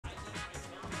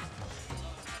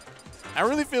I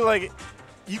really feel like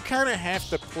you kind of have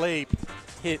to play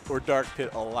Pit or Dark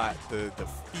Pit a lot to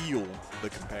feel the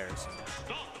comparison.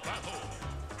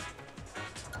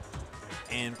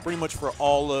 And pretty much for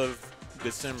all of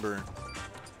December,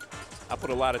 I put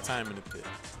a lot of time into Pit.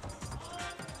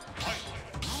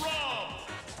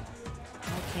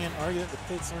 I can't argue that the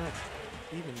Pits aren't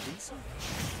even decent.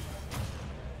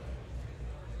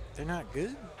 They're not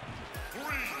good. 3,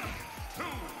 2,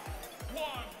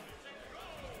 1.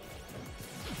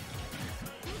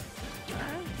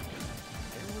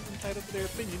 Everyone's entitled to their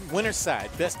opinion. Winner's side,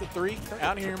 best of 3,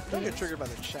 out here in Don't Phoenix. get triggered by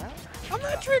the chat. I'm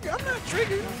not triggered. I'm not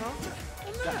triggered.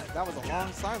 That was a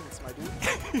long silence, my dude.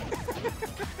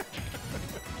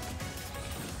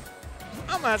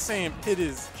 I'm not saying Pit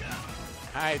is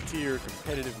high tier,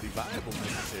 competitively viable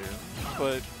necessarily,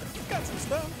 but it's got some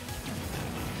stuff.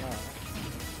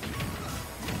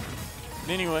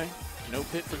 Anyway, no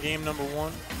Pit for game number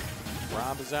 1.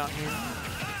 Rob is out here.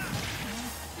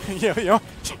 Yo,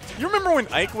 you remember when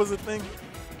Ike was a thing?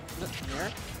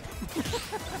 Yeah.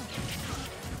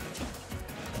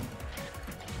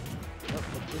 But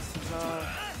this is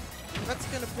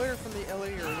Mexican player from the LA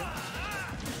area.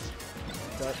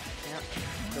 That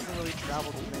doesn't really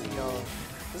travel to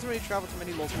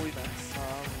many local events.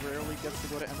 Rarely gets to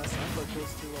go to MSN, but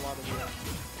goes to a lot of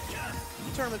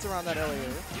the tournaments around that LA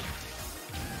area.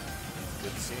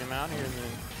 Good to see him out here, and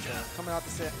then Coming out to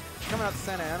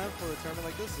Santa Ana for a tournament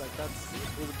like this, like it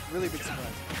was a really big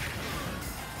surprise.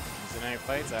 Tonight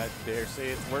fights, I dare say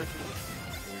it's worth it.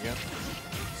 Here we go.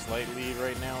 Slight lead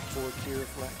right now for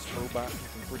Kiraflax. Robot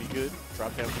looking pretty good.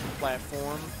 Drop down to the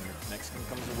platform. Mexican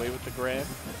comes away with the grab.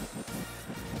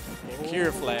 And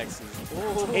Kiraflax is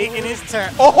taking his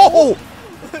time. Oh!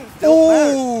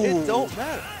 It don't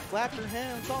matter. Clap your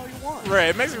hands all you want.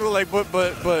 Right, Mexican was like,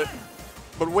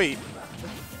 but wait.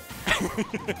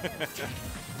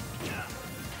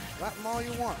 Clap them all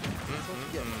you want. That's what you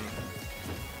get.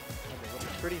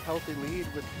 Pretty healthy lead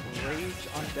with Rage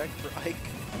on deck for Ike.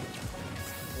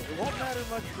 It won't matter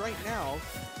much right now,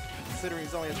 considering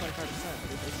he's only at 25%,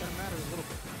 but it's going to matter a little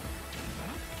bit.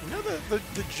 You know,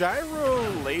 the gyro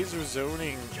laser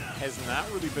zoning has not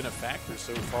really been a factor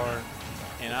so far,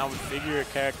 and I would figure a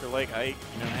character like Ike,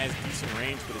 has decent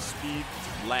range, but his speed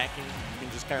is lacking. You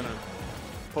can just kind of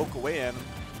poke away at him.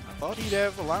 I thought he'd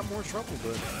have a lot more trouble,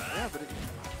 but Yeah, but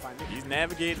he's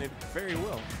navigating it very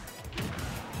well.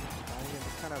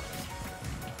 kind of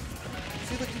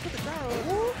see, look, he put the gyro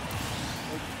up.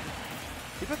 Like,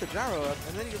 he put the gyro up,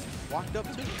 and then he just walked up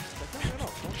to it. Like, no,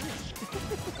 don't do it.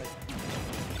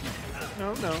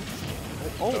 No.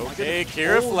 Oh, okay,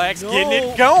 Kiraflax getting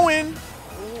it going.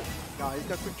 Oh, no, he's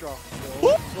got quick draw.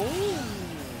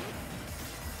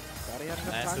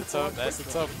 That's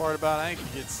the tough part about Ike.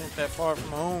 You get sent that far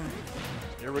from home.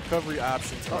 Your recovery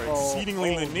options are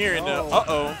exceedingly linear. Okay,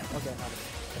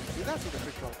 see, that's what the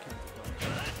quick draw came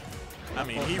from. I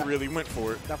mean, he really went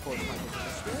for it. That force might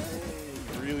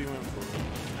He really went for it.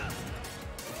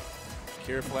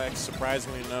 Kiraflax,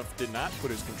 surprisingly enough, did not put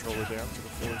his controller down to the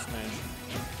forward smash.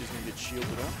 He's going to get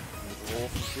shielded up. There's a roll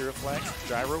from Kiraflax.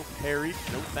 Gyro, parried.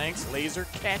 No thanks. Laser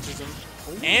catches him.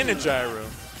 And a gyro.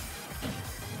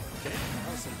 Okay.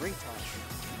 That was some great touch.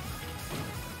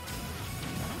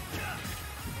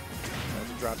 That was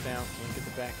a drop down. Can't get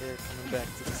the back air. Coming back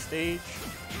to the stage.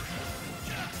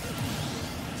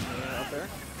 Up there.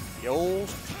 The old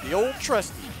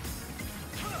trusty.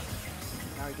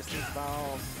 Now he just needs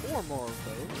about 4 more of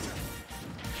those.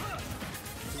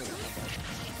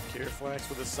 Kiraflax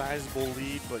with a sizable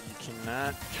lead, but you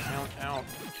cannot count out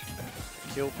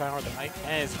the kill power that Ike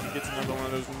has if he gets another one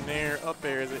of those nair up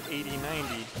airs at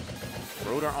 80-90.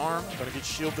 Rotor arm, gonna get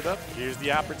shielded up. Here's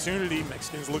the opportunity.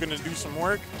 Mexican's looking to do some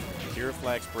work.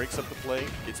 Kiraflax breaks up the play,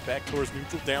 gets back towards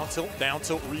neutral, down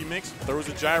tilt remix, throws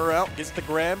a gyro out, gets the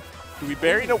grab. Do we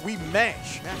bury? No, we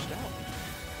mash. Mashed out.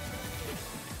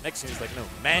 Mexican's like, no,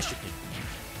 mash again.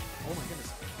 Oh my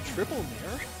goodness. Triple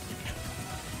nair?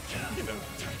 You know,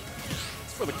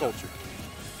 it's for the culture.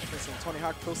 There's some Tony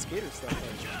Hawk Pro Skater stuff.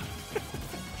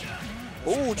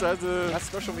 Oh, tries to. That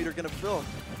special meter gonna fill.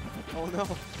 Oh no.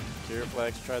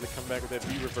 Kiraflax tried to come back with that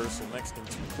B reversal. Mexican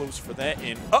too close for that,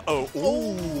 and uh-oh.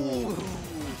 Ooh.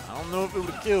 I don't know if it would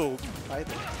have killed.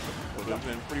 Either. Would have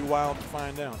been pretty wild to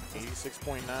find out.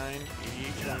 86.9,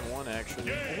 88.1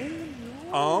 actually.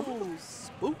 Oh no.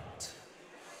 Spooked.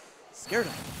 Scared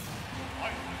him.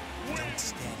 Don't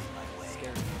stand in my way.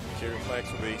 Scared him.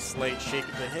 Kiraflax with a slight shake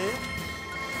of the head.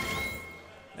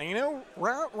 And you know,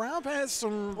 Rob has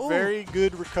some very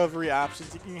good recovery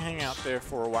options. He can hang out there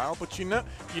for a while, but you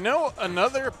know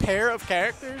another pair of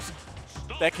characters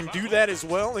that can do that as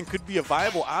well and could be a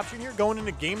viable option here going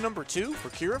into game number 2 for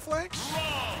Kiraflax.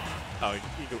 Oh,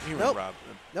 he went Rob.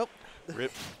 Nope.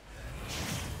 Rip.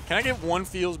 Can I get one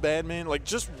feels bad, man? Like,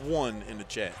 just one in the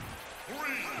chat.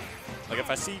 Like, if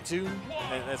I see 2,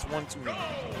 that's 1 too many.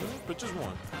 But just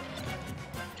one.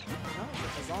 No,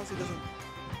 as long as he doesn't...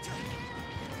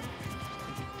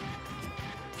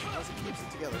 As long as he keeps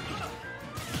it together.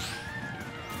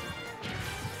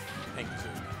 Thank you, sir.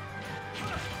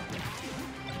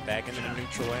 Back into the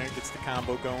neutral air, gets the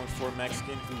combo going for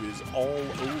Mexican, who is all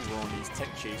over on these tech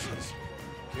chases.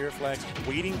 Kiraflax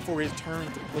waiting for his turn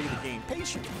to play the game.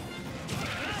 Patient.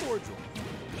 Cordial.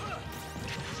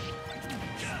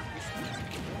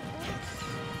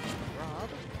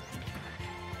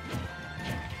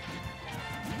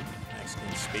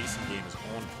 Mexican's spacing game is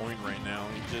on point right now.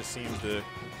 He just seems to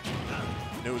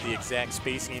know the exact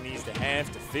spacing he needs to have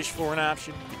to fish for an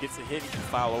option. If he gets a hit, he can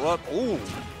follow up. Ooh.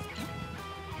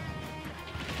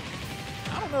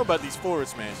 I don't know about these forward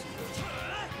smashes, though.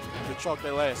 To chalk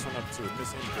that last one up to a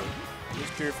misinput.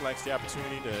 Gives Kiraflax the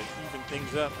opportunity to even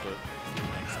things up, but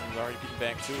Mexican's already getting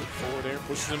back to it. Forward air,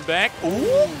 pushes him back. Ooh!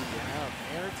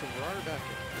 Yeah, air to Rara back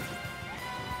in.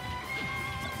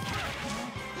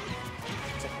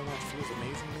 Second launch feels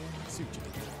amazing, man. Let's see what you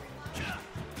did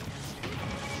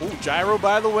there. Ooh, gyro,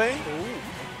 by the way. Ooh.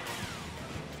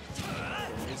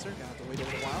 Racer, gonna have to wait a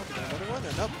little while to get another one.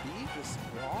 And up B, just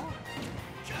raw.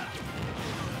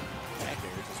 Back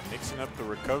air, just mixing up the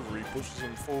recovery, pushes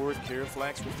him forward.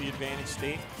 Kiraflax with the advantage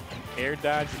state. Air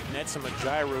dodge, nets him a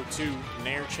gyro too.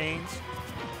 Nair chains.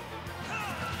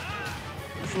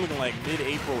 It's looking like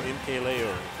mid-April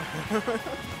MKLeo.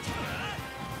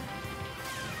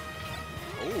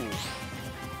 Oh.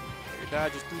 Air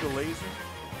dodges through the laser.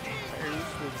 Air loose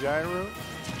for the gyro.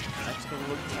 That's going to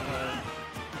look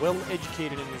well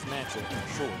educated in this matchup, for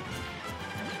sure.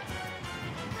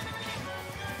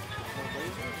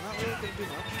 Not really gonna do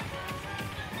much.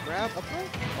 Grab up throw?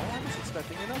 Oh, I was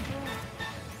expecting an up throw.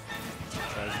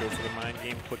 Tries to go for the mind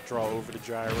game, quick draw over the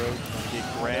gyro. Get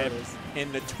grabbed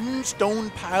in the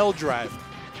tombstone pile drive.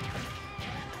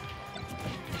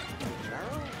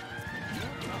 Gyro? No,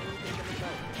 not really gonna get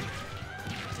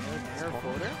the air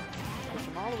forward air. Push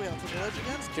him all the way out to the ledge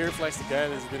again. Kiraflax, the guy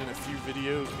that's been in a few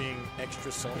videos being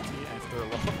extra salty after a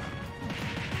loss.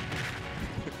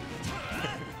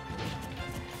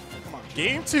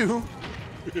 Game 2.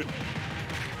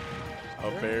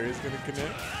 Up air is going to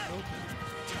connect.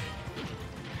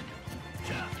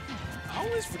 I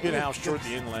always forget how short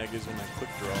the in lag is when I quick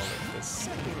draw. Like the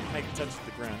second Mike touches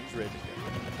the ground, he's ready to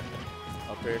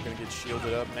go. Up air going to get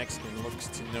shielded up. Mexican looks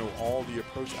to know all the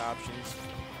approach options.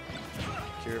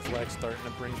 Kiraflax starting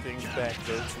to bring things back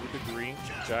though to a degree.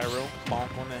 Gyro,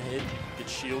 bonk on the head,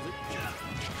 gets shielded.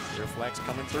 Kiraflax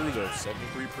coming through though, 73%.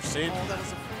 Oh, that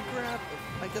was a free grab.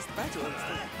 I guess the back air.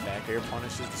 Back air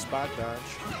punishes the spot dodge.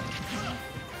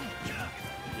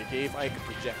 You gave Ike a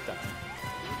projectile.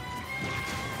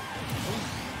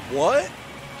 What?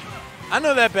 I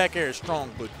know that back air is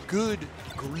strong, but good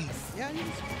grief. Yeah,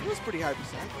 he was pretty high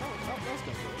percent. That was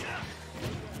good.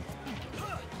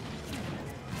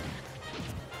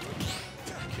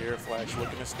 Kiraflax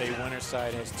looking to stay winner's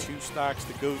side, has 2 stocks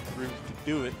to go through to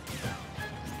do it.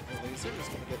 Laser is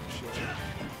going to get the shield.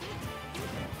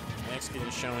 Mexican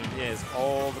is showing he has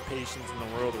all the patience in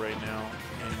the world right now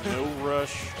and no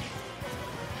rush.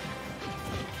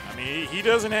 I mean, he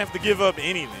doesn't have to give up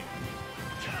anything.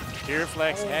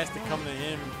 Kiraflax has to come to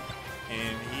him,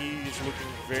 and he's looking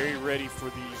very ready for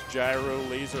these gyro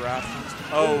laser options.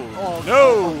 Oh,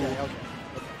 no! Okay.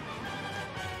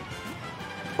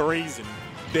 Brazen,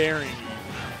 daring even.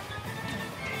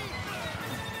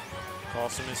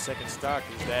 Costs him his second stock.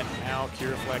 Is that how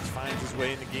Kiraflax finds his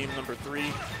way into game number 3?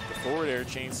 The forward air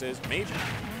chain says maybe.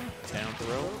 Down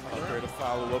throw, up air to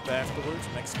follow up afterwards.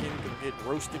 Mexican gonna get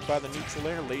roasted by the neutral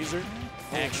air laser.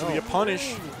 Actually a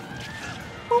punish.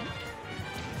 Boop.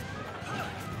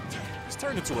 It's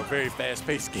turned into a very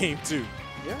fast-paced game too.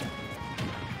 Yeah.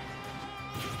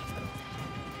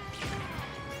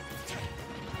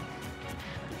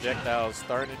 Projectiles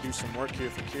starting to do some work here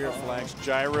for Kiraflax.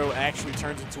 Gyro actually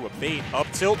turns into a bait. Up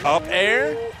tilt, up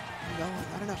air. No,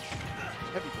 not enough.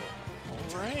 Heavy blow.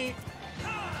 All right.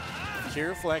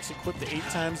 Kiraflax equipped the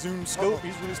 8x zoom scope.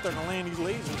 He's really starting to land these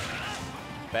lasers.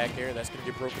 Back air, that's going to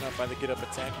get broken up by the get-up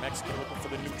attack. Mexican looking for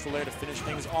the neutral air to finish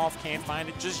things off. Can't find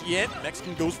it just yet.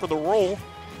 Mexican goes for the roll.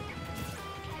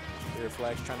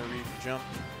 Kiraflax trying to read the jump.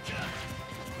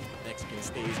 Mexican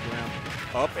stays ground.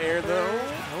 Up air, though.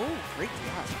 Oh, great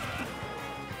job.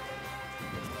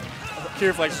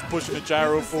 Kiraflax is pushing the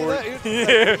gyro forward.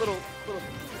 Yeah.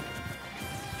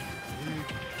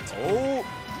 Oh,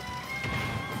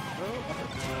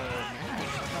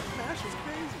 Mash is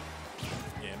crazy.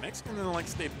 Yeah, Mexican doesn't like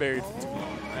to stay buried for too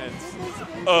long. That's,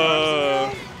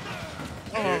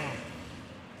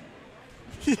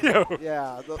 Yo.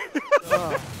 Yeah.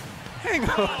 Hang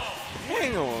on.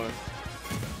 Hang on.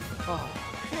 Oh.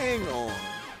 Hang on.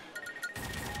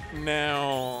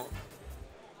 Now,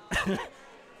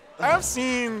 I've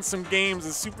seen some games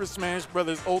of Super Smash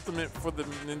Bros. Ultimate for the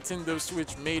Nintendo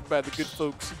Switch made by the good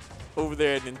folks over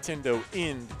there at Nintendo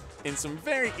end in some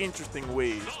very interesting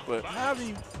ways. But how do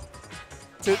you,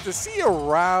 to see a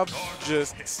Rob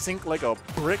just sink like a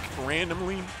brick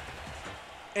randomly,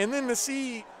 and then to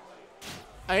see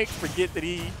Ike forget that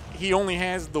he only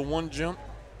has the one jump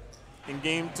in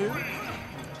game 2.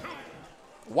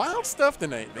 Wild stuff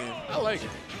tonight, man. I like it.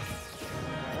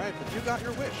 All right, but you got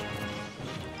your wish.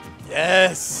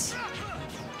 Yes.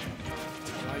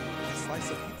 Now you get a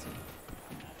slice of pizza.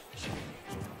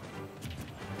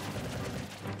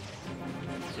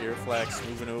 Kiraflax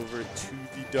moving over to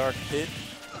the Dark Pit.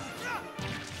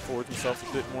 Afford himself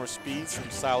a bit more speed, some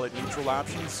solid neutral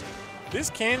options. This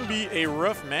can be a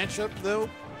rough matchup, though,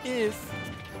 if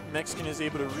Mexican is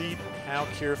able to read how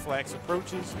Kiraflax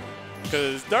approaches.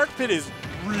 Because Dark Pit is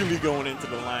really going into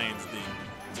the Lion's Den.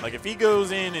 Like, if he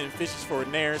goes in and fishes for a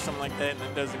nair or something like that and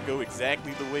it doesn't go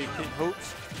exactly the way Pit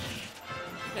hopes,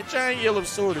 that giant yellow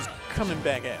sword is coming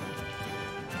back at him.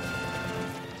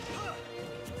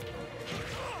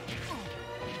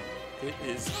 Pit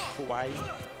is Hawaii.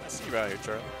 I see you out here,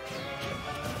 Charlie.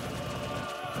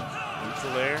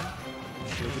 Neutral air.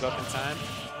 Shields it up in time.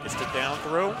 Gets the down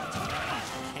throw.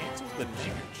 Cancels the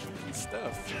nair. Good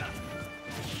stuff.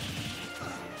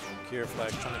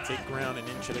 Kiraflax trying to take ground an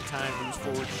inch at a time, moves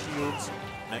forward, shields.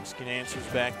 Mexican answers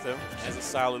back, though, has a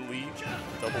solid lead.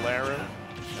 Double arrow,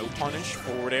 no punish,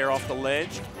 forward air off the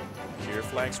ledge.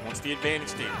 Kiraflax wants the advantage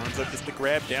state, runs up, gets the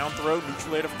grab, down throw,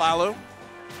 neutral air to follow.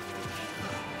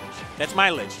 That's my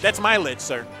ledge. That's my ledge,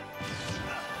 sir.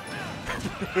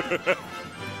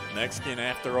 Mexican,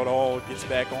 after it all, gets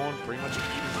back on. Pretty much an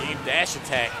even game dash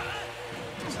attack.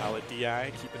 Solid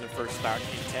DI, keeping the first stock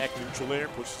intact. Neutral air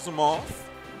pushes him off.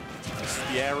 This is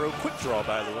the arrow quick draw,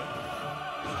 by the way.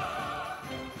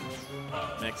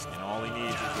 Mexican, all he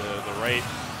needs is the right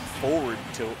forward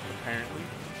tilt, apparently.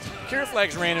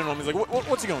 Kiraflax ran in on him. He's like,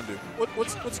 what's he going to do?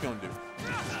 What's he going to do?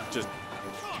 Just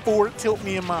forward tilt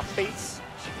me in my face?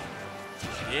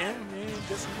 Yeah, I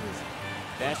guess he is.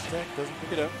 Dash attack, doesn't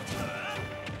pick it up.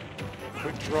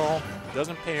 Quick draw,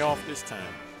 doesn't pay off this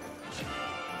time.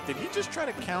 Did he just try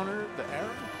to counter the arrow?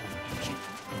 Cheeky.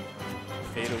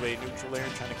 Fade away neutral air,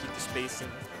 trying to keep the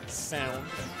spacing sound.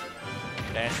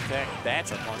 Dash attack,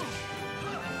 that's a punish.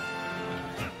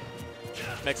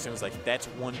 Mexican was like, that's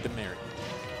one demerit.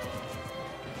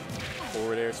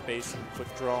 Forward air spacing, quick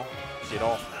draw, get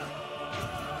off.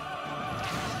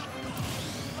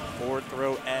 Forward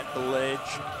throw at the ledge.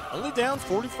 Only down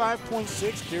 45.6.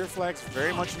 Kiraflax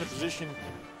very much in a position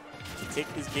to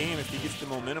take this game if he gets the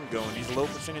momentum going. These low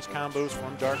percentage combos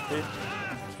from Dark Pit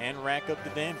can rack up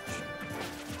the damage.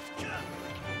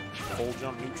 Full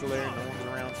jump, neutral air, no one's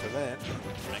around for that.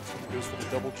 Mexican goes for the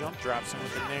double jump, drops him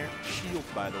with the nair. Shield,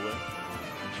 by the way.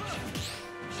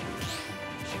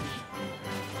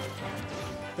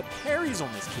 The parries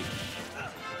on this kid.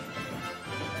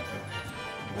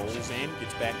 Rolls in,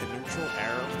 gets back to neutral,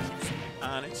 arrow, keeps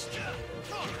honest.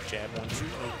 Jab 1, 2,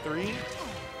 no 3.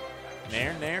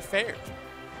 Nair, fair.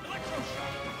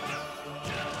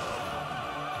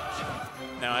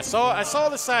 Now I saw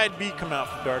the side B come out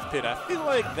from Dark Pit. I feel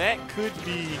like that could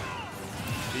be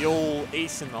the old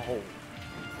ace in the hole.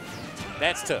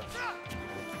 That's tough.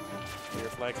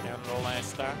 Kiraflax down to the last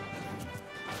stop.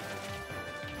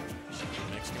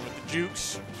 Mexican with the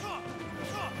jukes.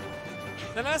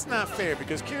 Now that's not fair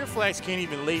because Kiraflax can't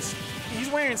even lace. He's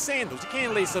wearing sandals. He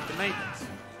can't lace up the Nikes.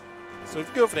 So if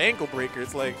you go for the ankle breaker,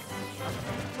 it's like.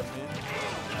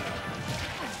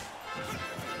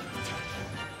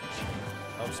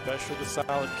 Up special, the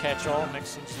solid catch-all.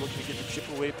 Mexican's looking to get the chip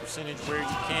away percentage where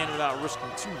he can without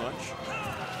risking too much.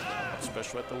 Up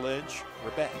special at the ledge.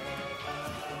 We're back.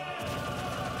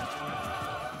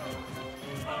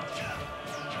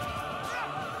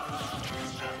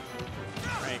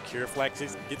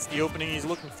 Kiraflax gets the opening he's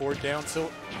looking for. Down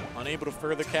tilt, unable to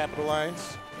further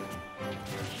capitalize.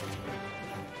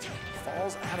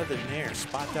 Falls out of the nair.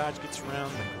 Spot dodge gets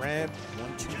around the grab.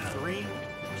 1, 2, 3.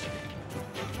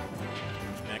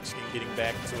 Mexican getting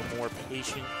back to a more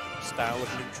patient style of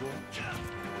neutral.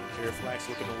 Kiraflax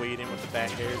looking to wade in with the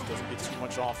back airs. Doesn't get too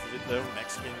much off of it though.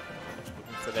 Mexican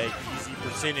looking for that easy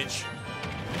percentage.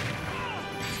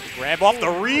 Grab off the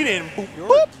read in. Boop,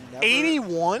 boop.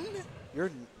 81.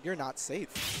 You're not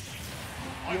safe.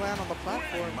 You land on the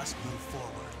platform. Must move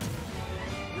forward.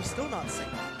 You're still not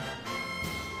sinking.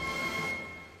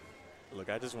 Look,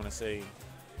 I just want to say,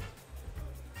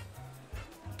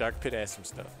 Dark Pit has some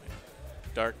stuff, man.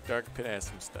 Dark Pit has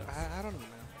some stuff. I don't know, man.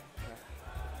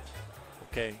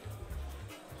 Okay,